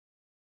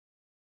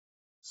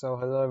So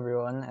hello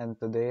everyone, and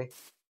today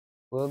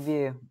we'll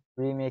be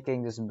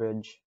remaking this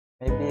bridge,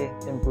 maybe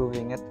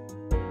improving it,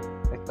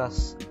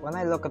 because when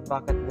I look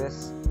back at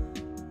this,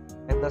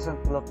 it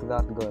doesn't look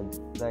that good.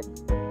 Like,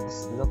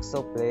 this looks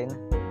so plain,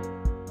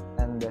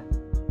 and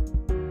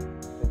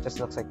it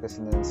just looks like this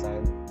in the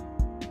inside.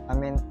 I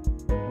mean,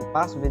 the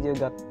past video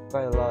got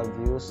quite a lot of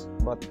views,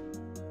 but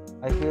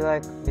I feel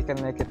like we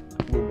can make it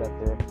be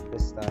better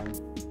this time.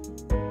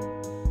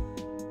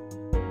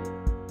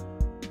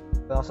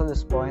 But also at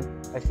this point,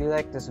 I feel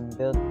like this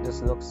build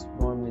just looks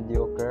more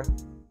mediocre.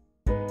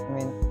 I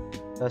mean,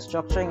 the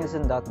structuring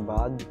isn't that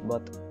bad,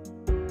 but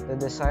the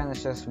design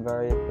is just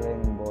very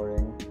plain and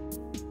boring.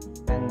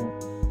 And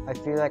I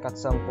feel like at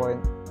some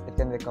point, it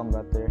can become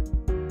better.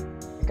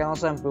 You can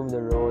also improve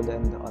the road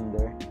and the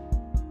under.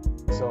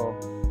 So,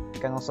 you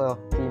can also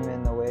theme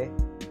in a way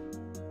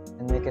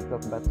and make it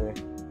look better.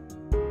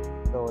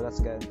 So, let's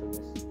get into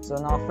this. So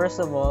now, first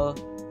of all,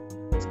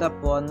 step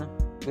 1,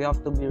 we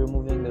have to be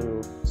removing the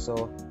roof.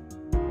 So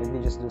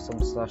maybe just do some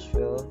slush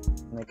fill,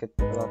 make it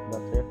a lot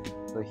better.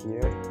 So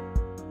here,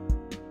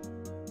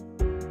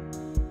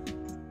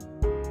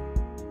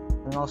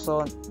 and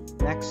also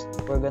next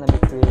we're gonna be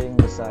clearing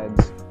the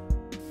sides,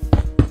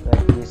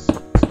 like these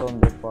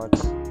stone brick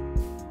parts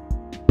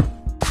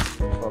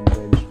of a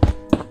bridge.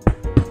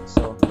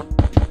 So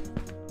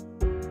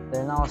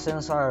then now,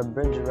 since our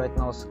bridge right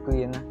now is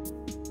clean,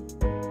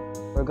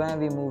 we're gonna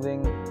be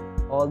moving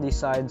all these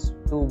sides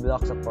 2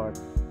 blocks apart,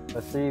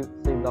 or three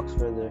blocks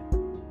further.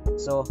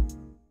 So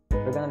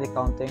we're gonna be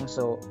counting.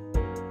 So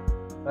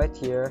right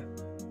here,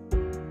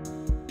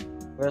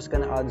 we're just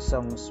gonna add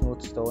some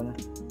smooth stone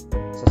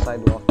as a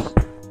sidewalks.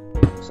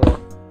 So,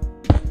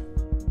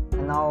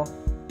 and now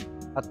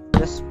at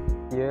this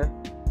here,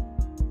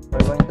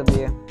 we're going to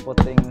be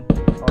putting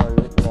our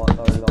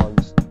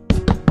logs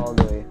all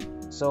the way.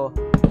 So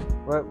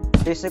we're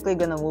basically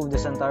gonna move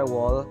this entire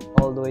wall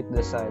all the way to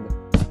the side.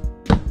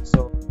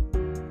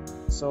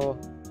 So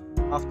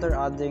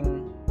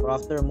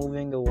after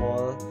moving the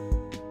wall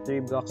 3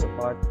 blocks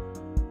apart,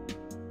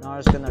 now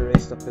we're just gonna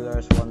raise the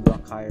pillars 1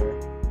 block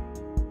higher.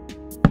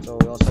 So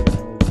we're also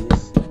gonna move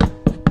these,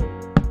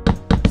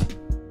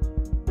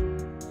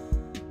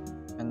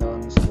 and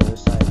on this other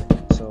side.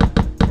 So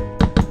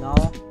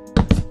now,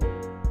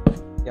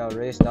 yeah,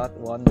 raise that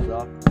 1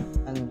 block,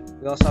 and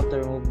we also have to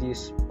remove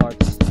these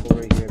parts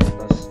over here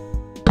because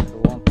it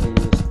won't be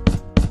used.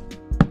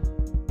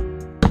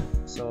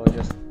 So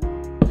just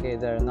okay,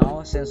 there.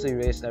 Now, since we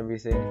raised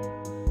everything,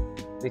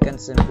 we can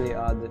simply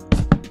add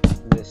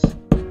this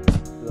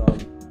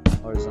log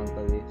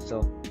horizontally.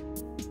 So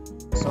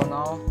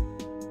now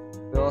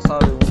we also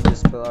remove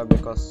this pillar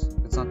because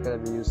it's not gonna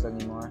be used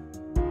anymore.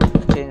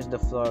 Change the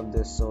floor of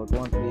this so it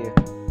won't be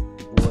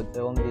wood,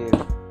 it won't be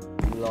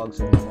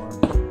logs anymore.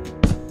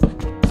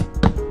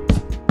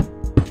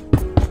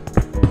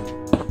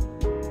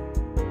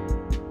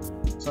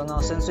 So now,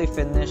 since we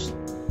finished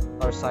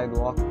our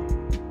sidewalk,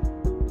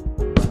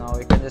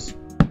 we can just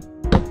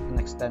put an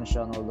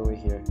extension all the way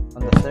here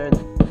on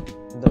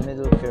the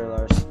middle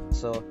pillars.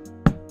 So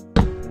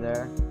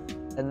there,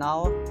 and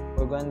now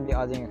we're going to be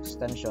adding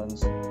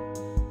extensions.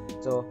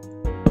 So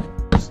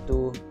just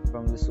 2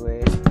 from this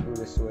way, 2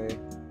 this way.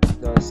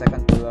 The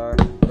second pillar,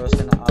 we're just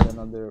gonna add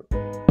another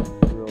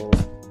row.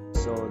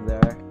 So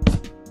there.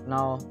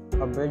 Now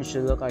our bridge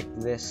should look like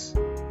this,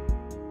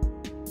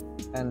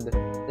 and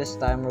this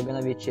time we're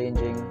gonna be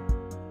changing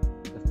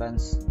the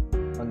fence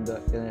on the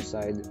inner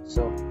side.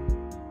 So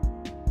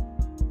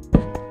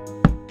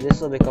this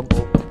will become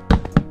open.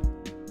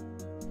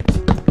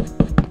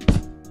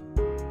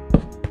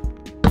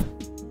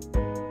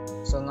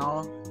 So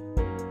now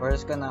we're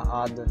just gonna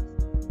add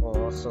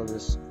also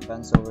this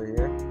fence over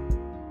here.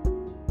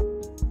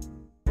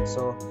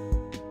 So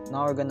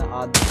now we're gonna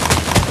add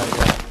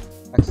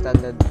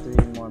extended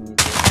 3 more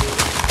meters,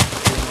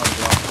 3 more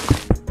blocks,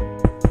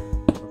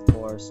 of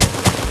course,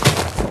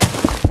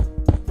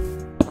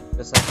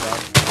 just like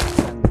that.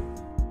 And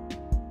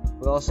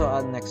we'll also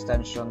add an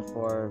extension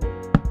for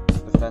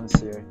the fence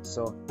here.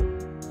 So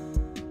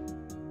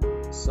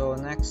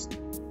next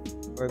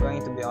we're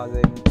going to be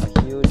adding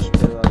a huge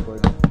pillar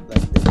going up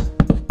like this.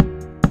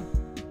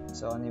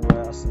 So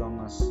anywhere, as long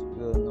as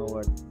we'll know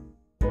where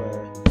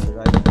the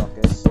right block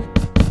is.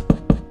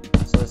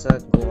 So let's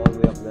let it go all the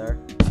way up there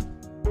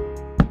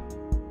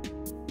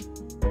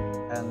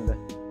and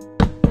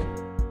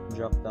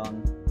drop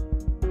down.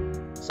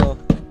 So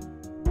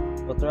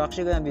what we're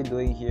actually going to be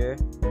doing here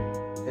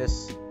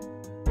is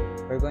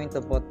we're going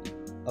to put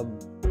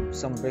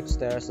some brick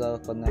stairs that will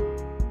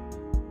connect.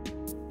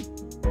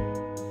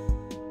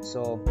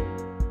 So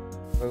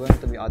we're going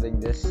to be adding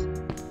this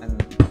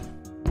and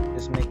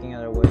just making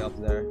our way up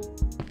there.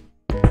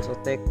 So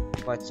take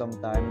quite some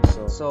time.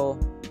 So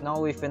now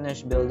we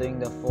finished building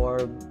the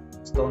 4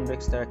 stone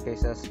brick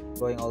staircases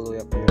going all the way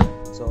up here.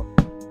 So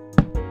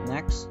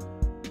next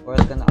we're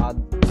just gonna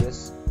add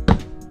this.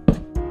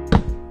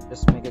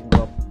 Just make it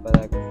go up by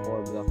like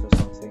 4 blocks or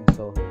something.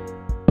 So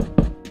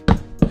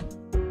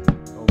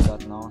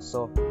now.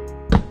 So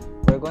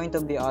we're going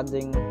to be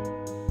adding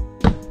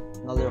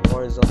another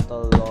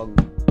horizontal log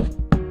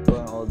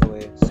going all the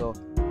way. So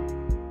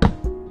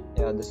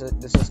yeah, this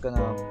is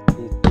gonna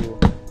be 2,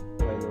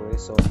 by the way,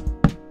 so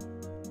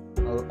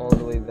all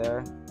the way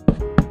there,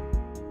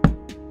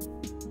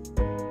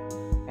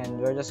 and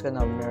we're just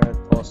gonna mirror it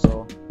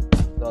also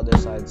the other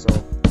side, so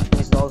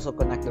please also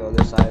connect the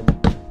other side,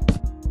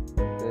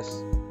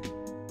 this,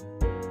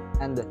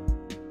 and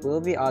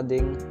we'll be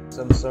adding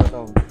some sort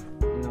of,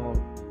 you know,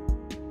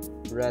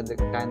 red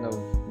kind of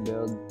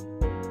build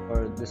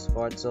for this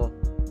part, so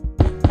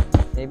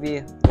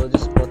maybe we'll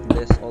just put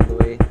this all the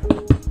way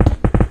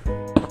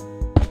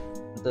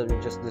until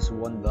we just this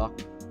one block,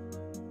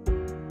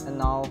 and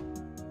now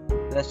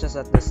let's just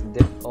let this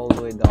dip all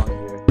the way down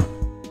here,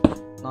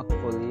 not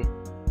fully,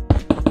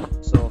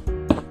 so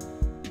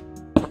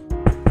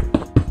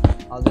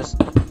I'll just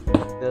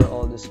fill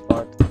all this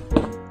part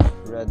with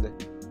red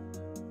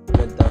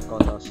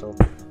terracotta. So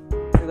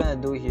what we're gonna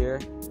do here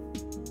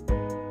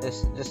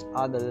is just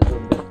add a little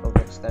bit of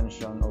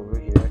extension over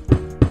here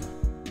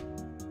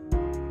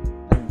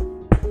and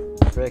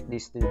break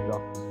these 3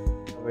 blocks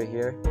over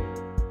here,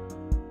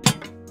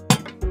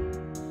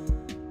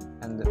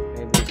 and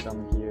maybe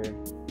some here,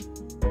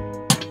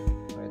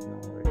 right now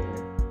over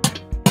here.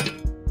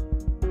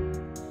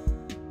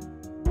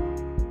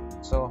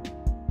 So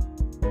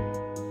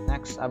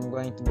next I'm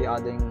going to be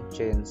adding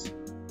chains,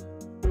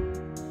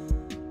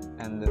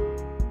 and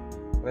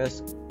we're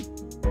just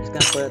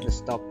gonna put it at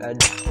this top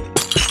edge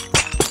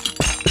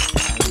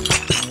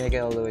and make it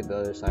all the way to the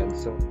other side.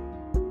 So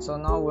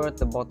now we're at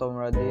the bottom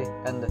already,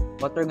 and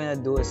what we're gonna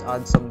do is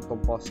add some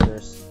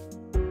composters.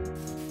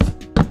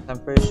 I'm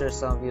pretty sure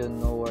some of you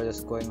know where this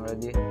is going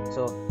already,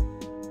 so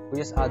we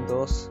just add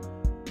those,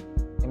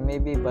 and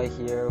maybe by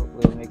here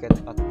we'll make it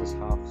at this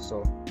half,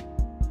 so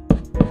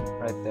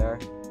right there,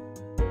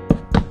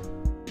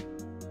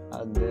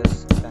 add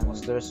this, and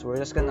composters, we're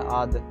just gonna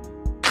add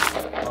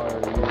our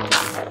leaves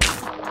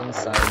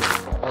inside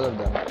all of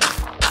them.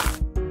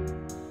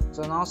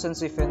 So now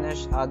since we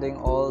finished adding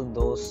all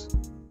those,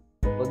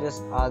 we'll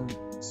just add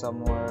some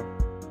more.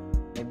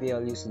 Maybe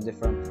I'll use a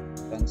different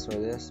fence for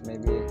this,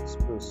 maybe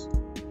spruce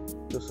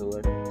will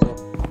work. So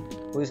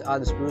we'll just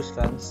add a spruce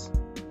fence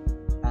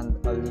and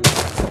a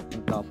leaf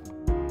on top.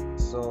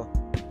 So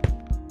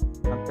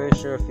I'm pretty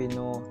sure if you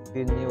knew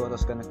what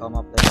was gonna come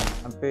up, then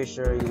I'm pretty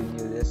sure you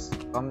knew this.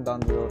 Comment down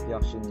below if you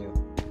actually knew.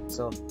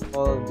 So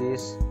all of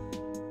these,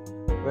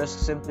 we're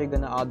simply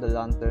gonna add the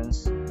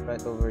lanterns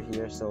right over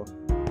here. So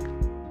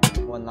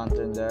 1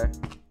 lantern there,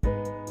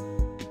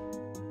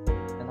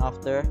 and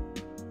after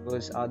we'll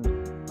just add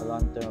a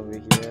lantern over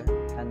here,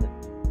 and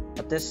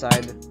at this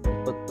side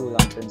we'll put 2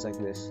 lanterns like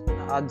this.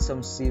 Add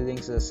some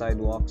ceilings to the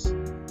sidewalks,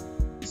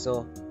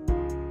 so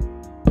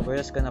we're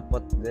just gonna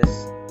put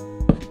this,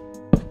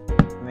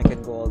 make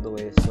it go all the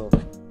way, so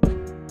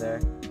there.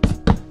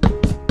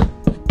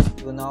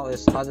 So now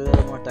is add a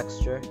little more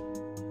texture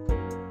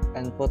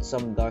and put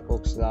some dark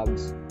oak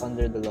slabs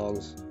under the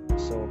logs,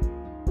 so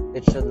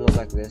it should look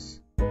like this.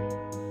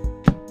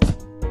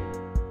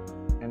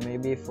 And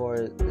maybe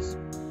for this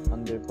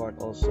under part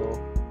also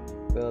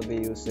we'll be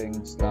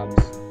using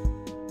slabs,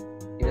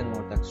 even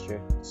more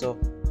texture. So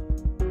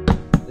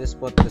just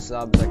put the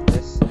slabs like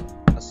this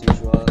as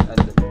usual,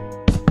 and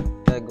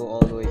let go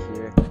all the way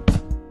here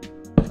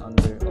and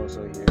under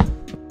also here.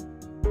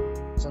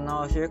 So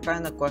now if you're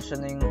kind of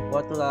questioning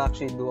what will I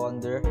actually do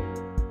under,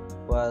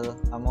 well,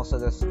 I'm also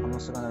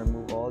gonna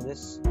remove all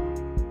this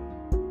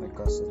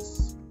because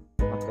it's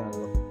not gonna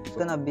look. It's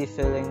gonna be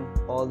filling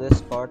all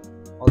this part,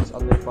 all this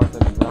under part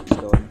with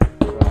blackstone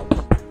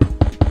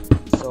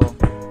slabs. So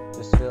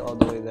just fill all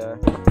the way there.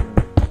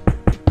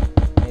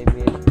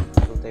 Maybe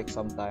it will take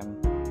some time.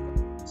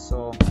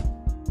 So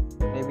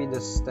maybe the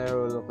stair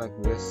will look like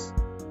this.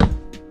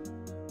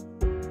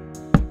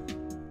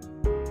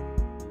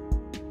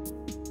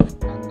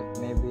 And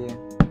maybe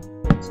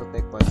this will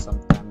take quite some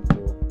time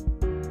to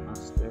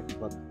master,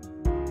 but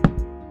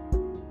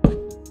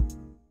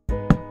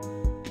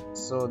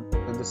so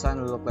the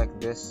design will look like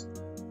this,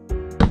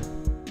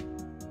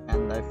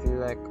 and I feel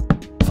like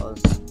I'll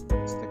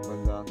stick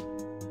with that.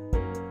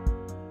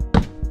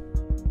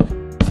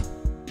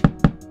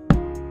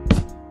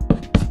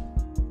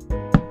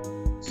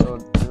 So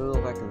it will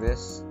look like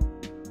this,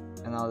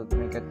 and I'll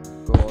make it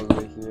go all the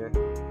way here.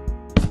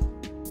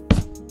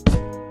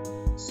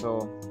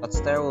 So that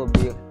stair will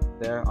be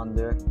there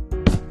under,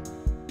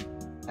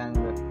 and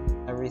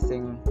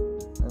everything,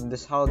 and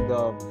this is how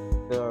the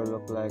pillar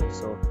look like.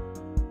 So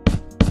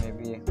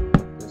maybe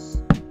put this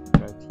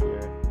right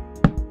here.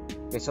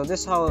 Okay, so this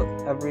is how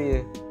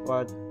every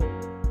part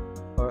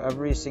or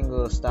every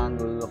single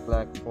stand will look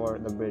like for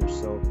the bridge.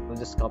 So we'll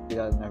just copy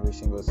that on every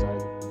single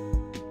side.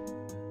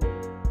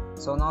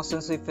 So now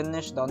since we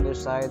finished the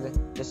underside,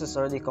 this is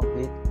already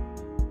complete.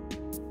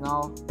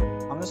 Now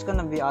I'm just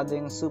gonna be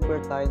adding super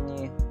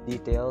tiny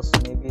details.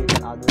 Maybe you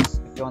can add this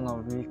if you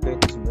wanna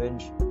recreate this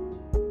bridge.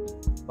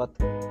 But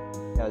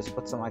yeah, just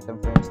put some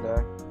item frames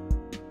there.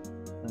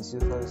 And see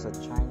if there's a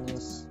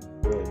Chinese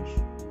bridge.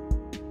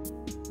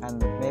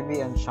 And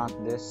maybe enchant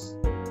this.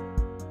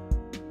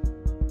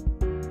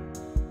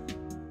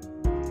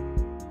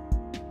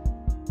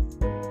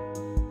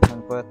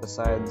 put it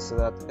aside so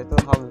that it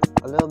will have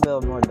a little bit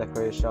of more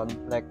decoration,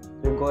 like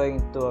you're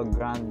going to a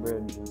grand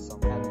bridge and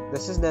something. And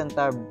this is the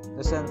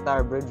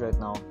entire bridge right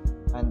now.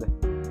 And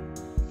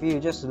if you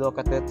just look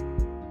at it,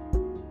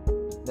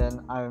 then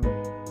I'm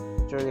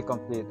surely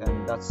complete,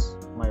 and that's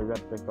my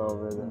replica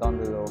over there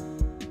down below.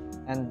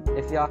 And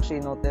if you actually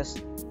notice,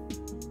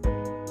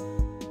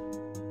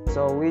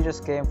 so we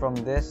just came from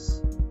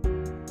this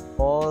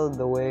all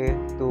the way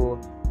to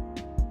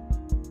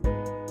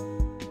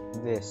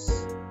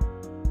this.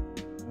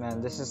 Man,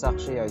 this is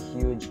actually a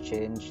huge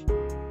change,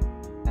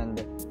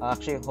 and I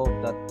actually hope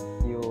that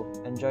you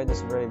enjoy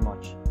this very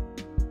much.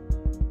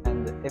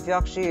 And if you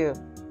actually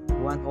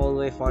went all the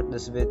way far to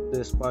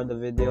this part of the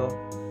video,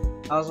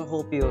 I also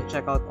hope you'll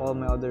check out all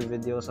my other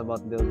videos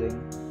about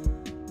building,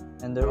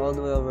 and they're all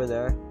the way over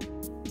there,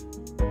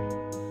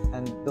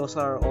 and those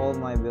are all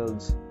my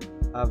builds.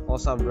 I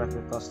also have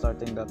replica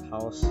starting that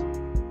house.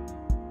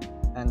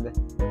 And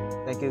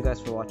thank you guys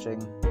for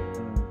watching,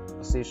 and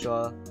as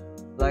usual,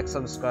 like,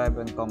 subscribe,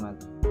 and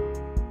comment.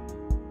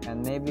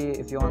 And maybe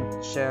if you want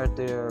to share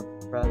to your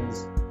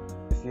friends,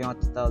 if you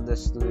want to tell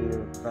this to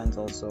your friends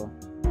also,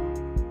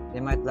 they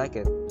might like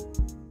it.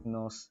 Who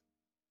knows?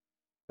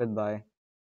 Goodbye.